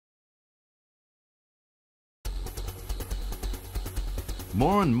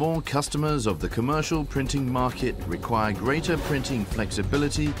More and more customers of the commercial printing market require greater printing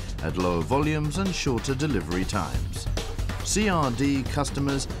flexibility at lower volumes and shorter delivery times. CRD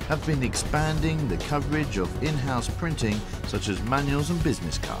customers have been expanding the coverage of in-house printing such as manuals and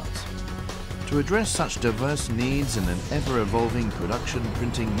business cards. To address such diverse needs in an ever-evolving production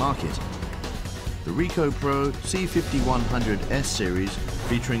printing market, the Ricoh Pro C5100s series,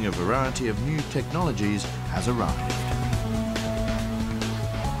 featuring a variety of new technologies, has arrived.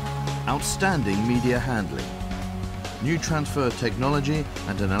 Outstanding media handling. New transfer technology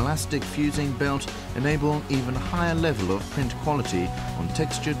and an elastic fusing belt enable an even higher level of print quality on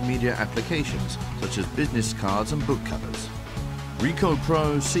textured media applications such as business cards and book covers. Ricoh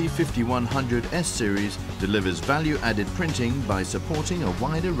Pro C5100s series delivers value-added printing by supporting a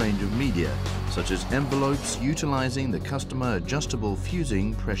wider range of media, such as envelopes utilizing the customer adjustable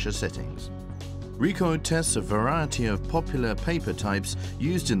fusing pressure settings. Ricoh tests a variety of popular paper types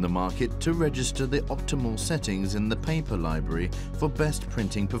used in the market to register the optimal settings in the paper library for best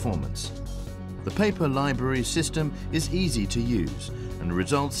printing performance. The paper library system is easy to use and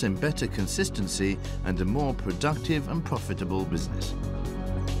results in better consistency and a more productive and profitable business.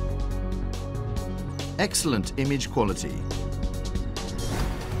 Excellent image quality.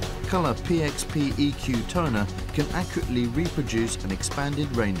 Color PXP EQ toner can accurately reproduce an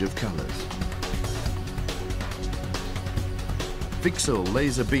expanded range of colors. VCSEL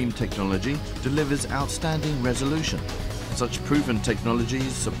laser beam technology delivers outstanding resolution. Such proven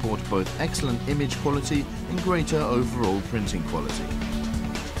technologies support both excellent image quality and greater overall printing quality.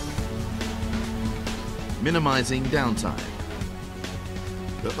 Minimizing downtime.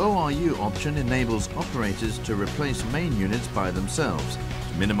 The ORU option enables operators to replace main units by themselves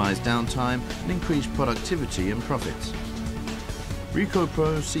to minimize downtime and increase productivity and profits. Ricoh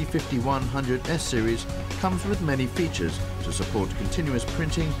Pro C5100s series comes with many features to support continuous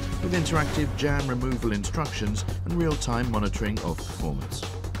printing with interactive jam removal instructions and real-time monitoring of performance.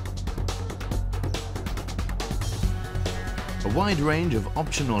 A wide range of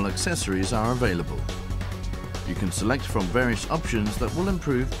optional accessories are available. You can select from various options that will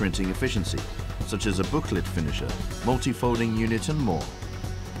improve printing efficiency, such as a booklet finisher, multi-folding unit and more.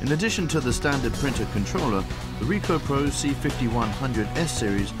 In addition to the standard printer controller, the Ricoh Pro C5100s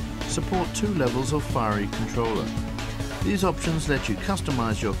series support 2 levels of Fiery controller. These options let you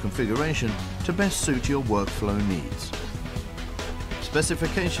customize your configuration to best suit your workflow needs.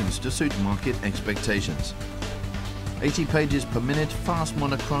 Specifications to suit market expectations. 80 pages per minute fast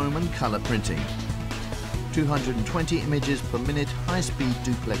monochrome and color printing. 220 images per minute high-speed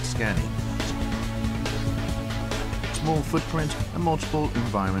duplex scanning. Small footprint and multiple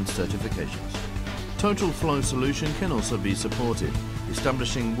environment certifications. Total flow solution can also be supported.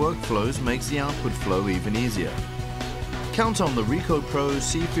 Establishing workflows makes the output flow even easier. Count on the Ricoh Pro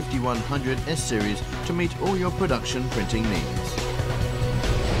C5100s series to meet all your production printing needs.